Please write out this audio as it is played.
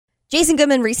Jason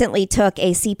Goodman recently took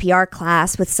a CPR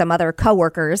class with some other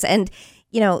coworkers and,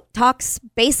 talks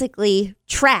basically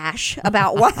trash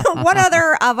about one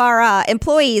other of our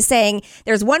employees, saying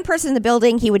there's one person in the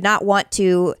building he would not want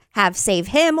to have save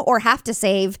him or have to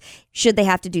save should they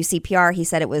have to do CPR. He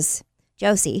said it was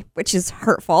Josie, which is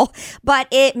hurtful, but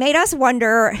it made us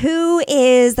wonder who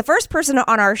is the first person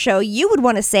on our show you would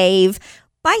want to save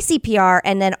by CPR,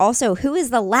 and then also who is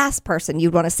the last person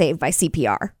you'd want to save by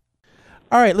CPR.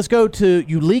 All right, let's go to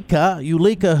Ulika.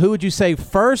 Ulika, who would you save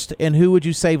first and who would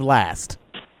you save last?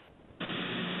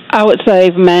 I would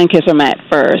save Man Kisser Matt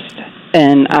first,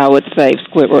 and I would save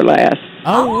Squidward last.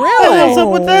 Oh, really? What's up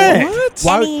with that?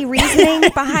 What? Any reasoning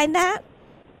behind that?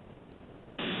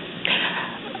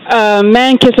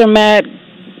 Man Kisser Matt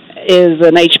is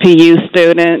an HPU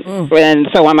student, and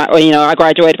so I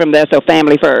graduated from there, so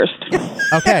family first.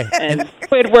 Okay. And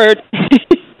Squidward,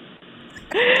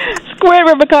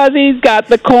 because he's got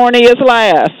the corniest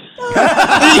laugh. You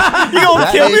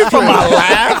gonna kill me for my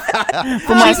laugh?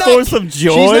 For my source of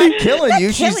joy? She's not killing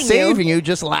you. killing She's saving you.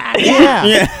 Just laugh.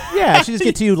 Yeah, she just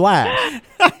gets to you laugh.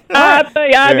 I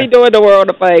think I'd be doing the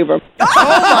world a favor. Oh,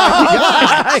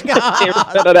 my God.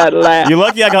 Instead of that laugh. You're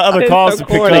lucky I got other It's calls so to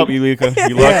pick corny. up, Ulika. You're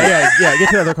lucky. Yeah, get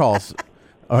to the other calls.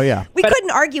 Oh, yeah. We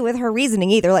couldn't argue with her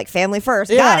reasoning either, like family first.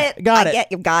 Yeah, got it.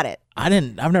 You've got it. I've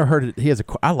never heard it.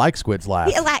 I like Squid's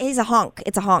laugh. He's a honk.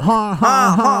 It's a honk.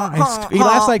 He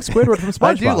laughs like Squidward from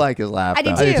SpongeBob. I do like his laugh. I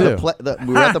do though. too.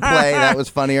 We were at the play. That was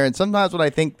funnier. And sometimes when I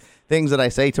think things that I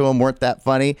say to him weren't that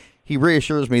funny, he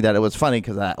reassures me that it was funny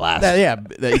because of that laugh.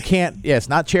 That you can't. Yeah, it's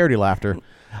not charity laughter.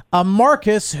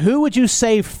 Marcus, who would you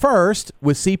save first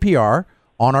with CPR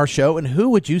on our show, and who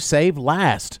would you save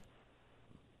last?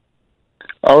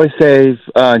 I would save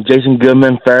Jason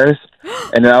Goodman first,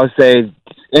 and then I would save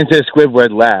Enter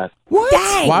Squidward last. What?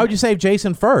 Dang. Why would you save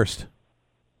Jason first?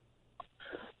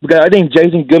 Because I think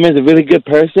Jason Goodman is a really good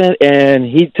person, and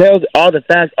he tells all the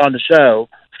facts on the show,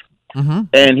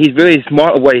 and he's really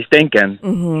smart with what he's thinking.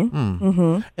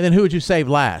 And then who would you save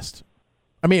last?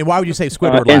 I mean, why would you save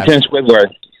Squidward last? Enter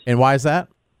Squidward. And why is that?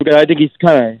 Because I think he's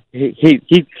kind of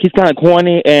he's kind of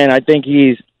corny, and I think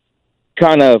he's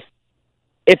kind of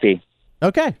iffy.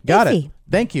 Okay, got Iffy. it.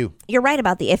 Thank you. You're right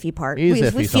about the iffy part. He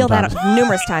is We iffy feel sometimes. that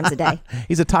numerous times a day.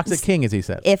 He's a toxic king, as he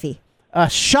says. Iffy.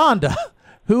 Shonda,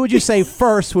 who would you save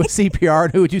first with CPR,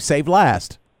 and who would you save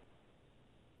last?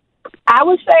 I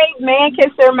would say Man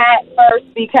Kisser Matt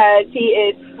first because he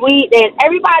is sweet, and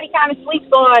everybody kind of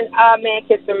sleeps on Man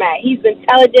Kisser Matt. He's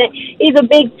intelligent. He's a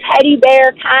big teddy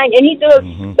bear kind, and he does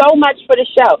so much for the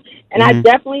show. And I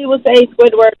definitely would say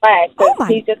Squidward last because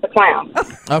he's just a clown.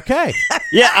 Okay.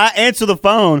 Yeah, I answer the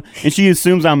phone, and she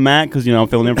assumes I'm Matt because, I'm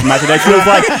filling in for Matt today. She was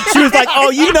like,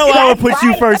 oh, I would put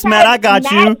you first, Matt. I got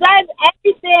you. Matt does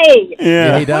everything.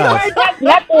 Yeah, he does. Squidward does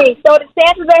nothing. So the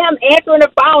chances of him answering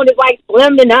the phone is like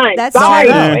slim to none. That's Sorry,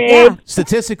 true. man. Yeah.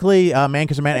 Statistically, Man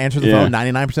Kisser Matt answers the phone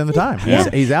 99% of the time.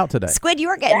 He's out today. Squid, you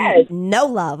are getting no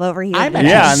love over here. I'm today.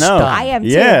 Yeah, I know. I am too.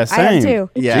 Yeah, I am same. too.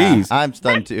 Yeah, Jeez. I'm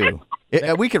stunned too.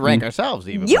 We could rank ourselves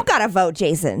even. You got to vote,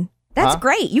 Jason. That's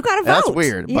great. You got to vote. That's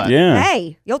weird, but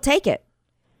Hey, you'll take it.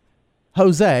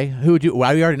 Jose, who would you?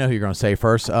 Well, we already know who you're going to save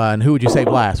first, and who would you save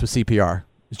last with CPR?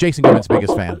 Is Jason Goodman's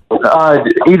biggest fan?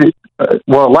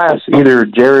 Either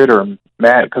Jared or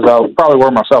Matt, because I'll probably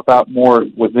wear myself out more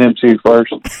with them two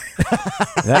first.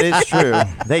 that is true.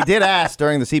 They did ask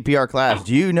during the CPR class,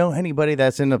 do you know anybody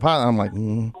that's in the pilot? I'm like,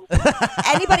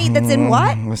 Anybody that's in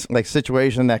what? like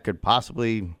situation that could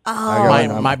possibly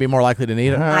Might be more likely to need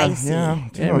it. I see.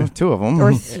 Yeah, two of them.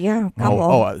 Or, yeah, a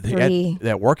couple. Three.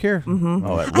 At work here?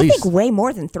 Oh, at I least think way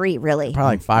more than three, really.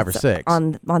 probably like 5 or 6.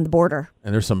 On the border.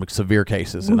 And there's some severe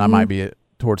cases, and I might be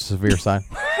towards the severe side.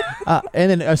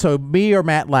 And then, so me or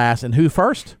Matt last, and who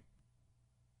first?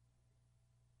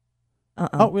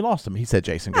 Oh, we lost him. He said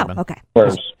Jason Goodman. Oh, okay.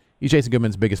 First. He's Jason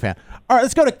Goodman's biggest fan. All right,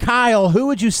 let's go to Kyle. Who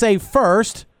would you save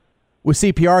first with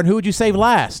CPR, and who would you save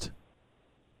last?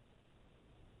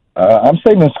 I'm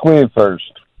saving Squid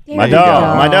first. There My we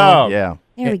dog. go. Yeah.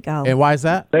 There we go. And why is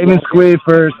that? Saving Squid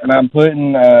first, and I'm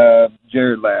putting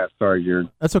Jared last. Sorry, Jared.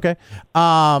 That's okay.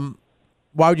 Why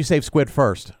would you save Squid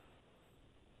first?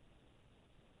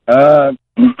 Y'all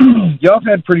have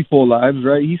had pretty full lives,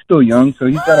 right? He's still young, so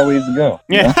he's got a ways to go.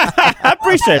 Yeah, I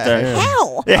appreciate that.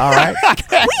 Hell. All right.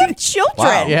 We have children.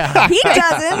 Wow. Yeah. He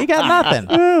doesn't. You got nothing.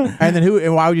 And then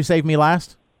and why would you save me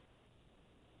last?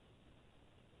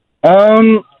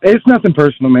 It's nothing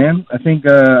personal, man. I think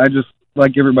I just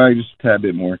like everybody just a tad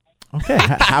bit more. Okay.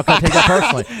 How can I take that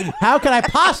personally? How can I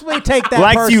possibly take that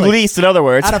Likes you personally? least, in other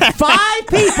words. Out of 5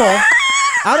 people,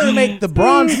 I didn't make the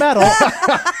bronze medal.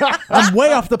 I'm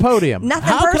way off the podium. Nothing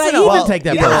How could I personal. even take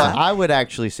that You know what? person? I would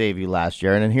actually save you last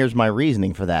year, and here's my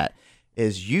reasoning for that: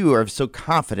 is you are so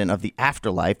confident of the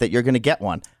afterlife that you're going to get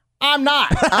one. I'm not.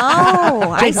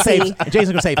 Oh, I see. Jason's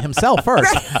going to save himself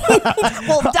first.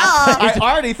 Well, duh. I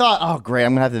already thought, oh, great,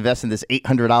 I'm going to have to invest in this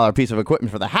 $800 piece of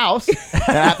equipment for the house. And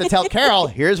I have to tell Carol,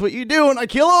 here's what you do when I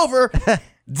keel over.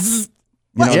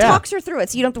 Well, Yeah. talks her through it,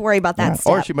 so you don't have to worry about that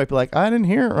step. Or she might be like, I didn't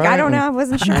hear it right. I don't know. I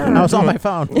wasn't sure. I was on my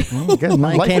phone. You guys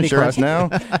my life Candy insurance Crush. now.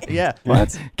 Yeah.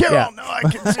 What? Carol, Yeah. no, I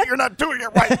can see you're not doing it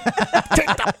right. Take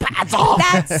the pads off.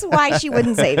 That's why she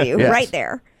wouldn't save you, Yes. right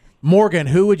there. Morgan,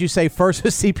 who would you save first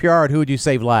with CPR and who would you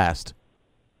save last?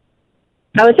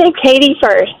 I would say Katie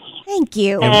first Thank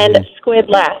you. and Squid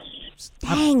last.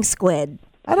 Dang, Squid.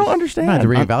 I don't I understand. had to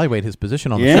reevaluate his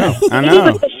position on the Yeah, show. I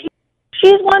know.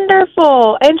 She's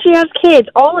wonderful, and she has kids.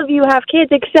 All of you have kids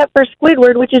except for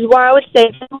Squidward, which is why I would say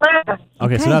him last.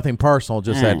 Okay, so nothing personal,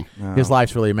 just that Mm. his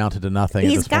life's really amounted to nothing. at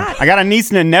He's this point. got. I got a niece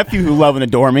and a nephew who love and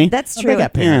adore me. That's They true.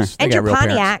 got parents. They And got your real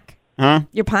parents. Pontiac. Huh?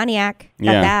 Your Pontiac. Got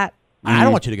Yeah. that. I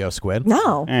don't want you to go, Squid.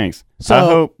 No. Thanks. So- I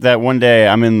hope that one day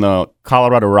I'm in the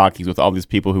Colorado Rockies with all these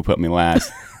people who put me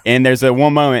last. And there's a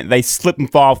one moment they slip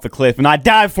and fall off the cliff, and I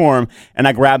dive for them, and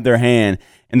I grab their hand.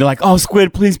 And they're like, "Oh,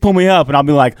 Squid, please pull me up." And I'll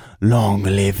be like, "Long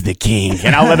live the king."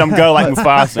 And I'll let them go like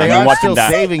Mufasa They and then are watch still them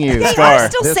die. saving you. They Scar. are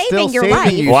still They're saving still your saving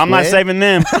life. you. Well, I'm not Squid. saving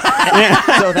them.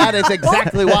 So that is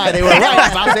exactly why they were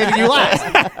right about saving you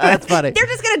last. That's funny. They're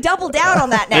just going to double down on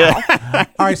that now.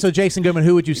 All right, so Jason Goodman,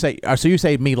 who would you say? So you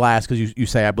say me last because you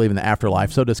say I believe in the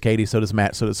afterlife. So does Katie. So does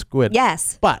Matt. So does Squid.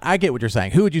 Yes. But I get what you're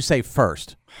saying. Who would you say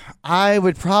first? I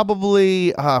would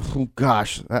probably, oh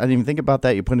gosh, I didn't even think about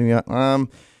that. You're putting me on.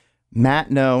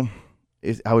 Matt, no.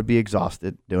 I would be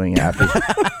exhausted doing it after.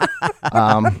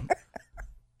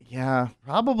 Yeah,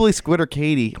 probably Squid or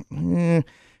Katie.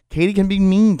 Katie can be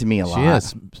mean to me a lot. She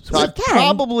is. So I can.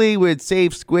 probably would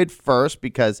save Squid first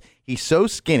because he's so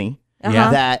skinny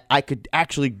Yeah. that I could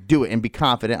actually do it and be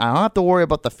confident. I don't have to worry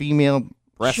about the female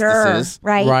breastises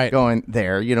Right. Right. going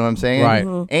there. You know what I'm saying?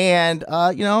 Right. And,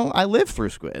 I lived through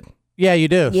Squid. Yeah, you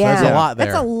do. So Yeah. there's a lot there.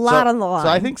 That's a lot on the line. So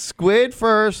I think Squid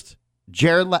first,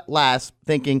 Jared last,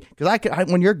 thinking, because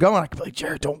when you're going, I could be like,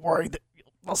 Jared, don't worry.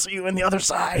 I'll see you on the other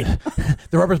side.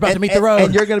 The rubber's about to meet the road.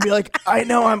 And you're going to be like, I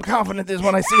know I'm confident this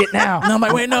when I see it now. No, I'm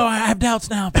like, wait, no, I have doubts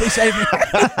now. Please save me.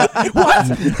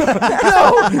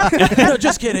 No,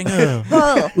 just kidding.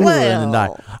 Well, And then die.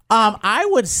 I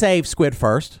would save Squid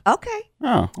first. okay.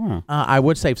 Oh, wow. I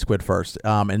would save Squid first.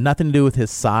 And nothing to do with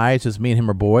his size. Just me and him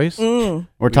are boys.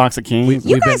 We're Toxic Kings.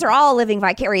 You guys are all living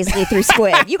vicariously through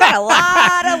Squid. You got a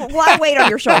lot of weight on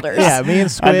your shoulders. Yeah, me and I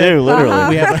Squid. do, literally.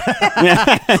 We have.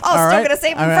 Oh, still going to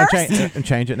save him first? I'll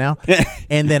change it now.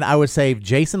 And then I would save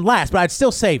Jason last, but I'd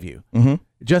still save you. Mm-hmm.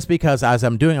 Just because as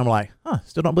I'm doing, I'm like,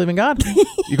 still don't believe in God?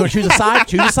 You're going to choose a side?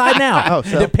 Choose a side now. Oh,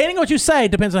 so- Depending on what you say,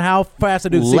 depends on how fast I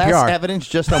do the Less CPR. evidence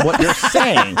just on what you're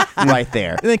saying right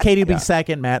there. And then Katie would be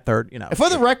second, Matt third, For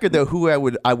the record, though, who I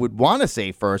would want to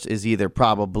say first is either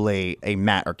probably a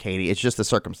Matt or Katie. It's just the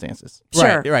circumstances.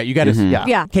 Sure. Right. You got to. Yeah.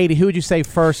 Yeah. Katie, who would you save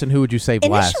first and who would you save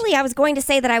last? Initially, I was going to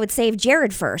say that I would save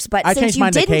Jared first, but I since changed you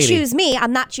mine to didn't Katie. choose me,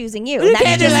 I'm not choosing you. And that's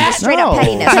can't do just that. straight up No.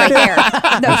 pettiness right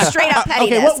there. No, straight up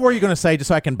pettiness. Okay, what were you going to say just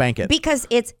so I can bank it? Because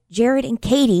it's Jared and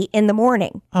Katie in the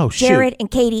morning. Oh, shoot. Jared and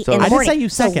Katie So in the I did morning. say you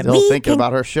second. So Still we thinking can-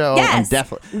 about her show. Yes. I'm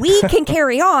definitely. We can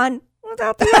carry on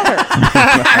without the other.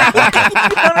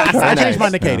 I changed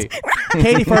mine to Katie.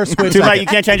 Katie first, Squid Too second. late. You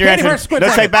can't change your Katie answer. first, Squid No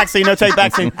second. take backseat. No take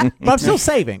backseat. But I'm still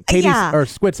saving. Katie Yeah. or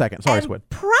Squid second. Sorry, And Squid.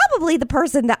 probably the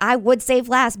person that I would save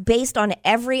last, based on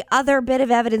every other bit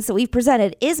of evidence that we've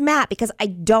presented, is Matt, because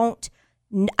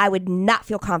I would not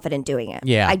feel confident doing it.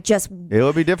 Yeah. It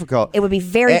would be difficult. It would be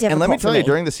very difficult. And let me for tell you,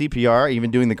 during the CPR,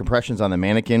 even doing the compressions on the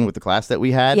mannequin with the class that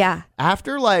we had, Yeah.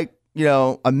 after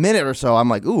a minute or so, I'm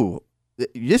like, ooh,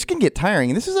 this can get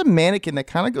tiring. And this is a mannequin that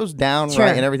kind of goes down Sure.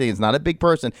 right and everything. It's not a big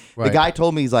person. Right. The guy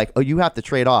told me, he's like, oh, you have to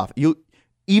trade off.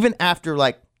 Even after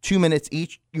 2 minutes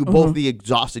each, you both be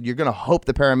exhausted. You're gonna hope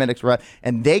the paramedics are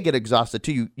and they get exhausted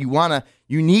too.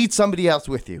 You need somebody else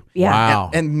with you. Yeah. Wow.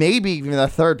 And maybe even a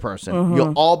third person.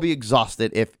 You'll all be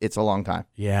exhausted if it's a long time.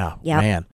 Yeah. Yep. Man.